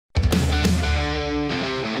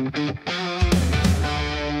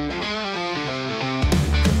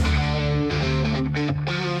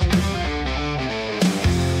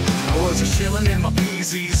Just chilling in my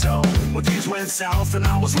PZ zone when things went south and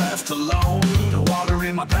I was left alone. The water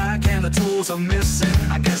in my back and the tools are missing.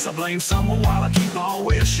 I guess I blame someone while I keep on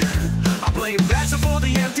wishing. I blame Betsa for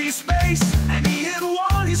the empty space, and he hit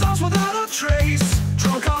one, he's lost without a trace.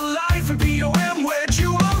 Drunk on life and BOM, where'd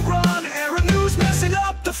you all run? Error news messing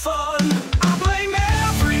up the fun. I blame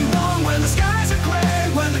everyone when the skies are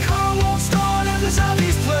gray, when the car won't start and the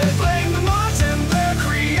zombies play. Blame the mods and their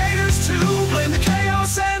creators too. Blame the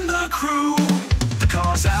chaos and the crew. The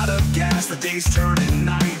car's out of gas, the days turn at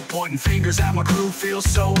night. Pointing fingers at my crew feels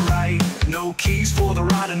so right. No keys for the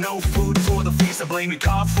ride and no food for the feast. I blame your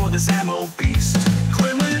car for this ammo beast.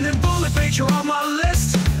 Kremlin and bullet bait, you're on my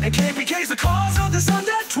list. And KPK's the cause of this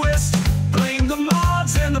undead twist. Blame the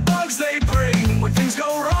mods and the bugs they bring. When things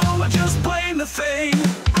go wrong, I just blame the thing.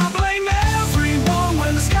 I blame everyone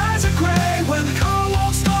when the skies are gray, when the car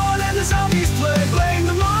won't start and the zombies play. Blame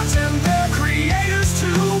the mods and their creators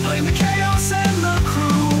too. Blame the chaos and the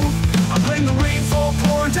crew. I blame the rain for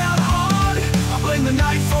pouring down hard. I blame the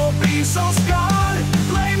night for being so scarred.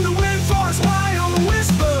 Blame the wind for its wild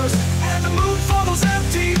whispers, and the moon for those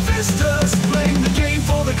empty vistas. Blame the game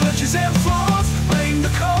for the glitches and flaws. Blame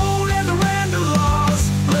the code and the random laws.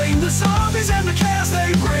 Blame the zombies and the chaos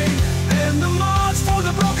they bring, and the mods for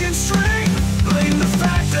the broken string. Blame the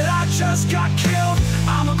fact that I just got killed.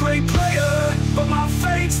 I'm a great player, but my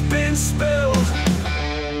fate's been spilled.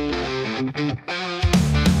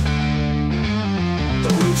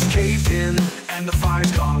 The roof's caved in and the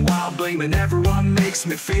fire's gone wild. Blaming everyone makes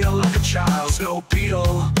me feel like a child. Snow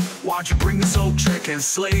Beetle, why'd you bring this old trick? And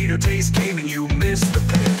Slater Days came and you missed the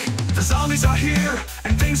pick. The zombies are here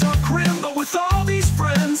and things are grim, but with all these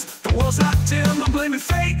friends, the world's not dim. I'm blaming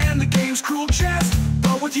fate and the game's cruel jest,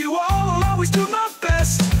 but with you all, I'll always do my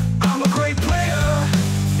best. I'm a great player,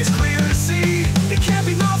 it's clear to see. It can't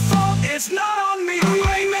be my fault, it's not on me. I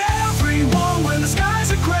blame everyone when the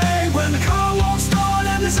skies are gray, when the car won't start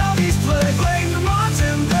and the zombies play.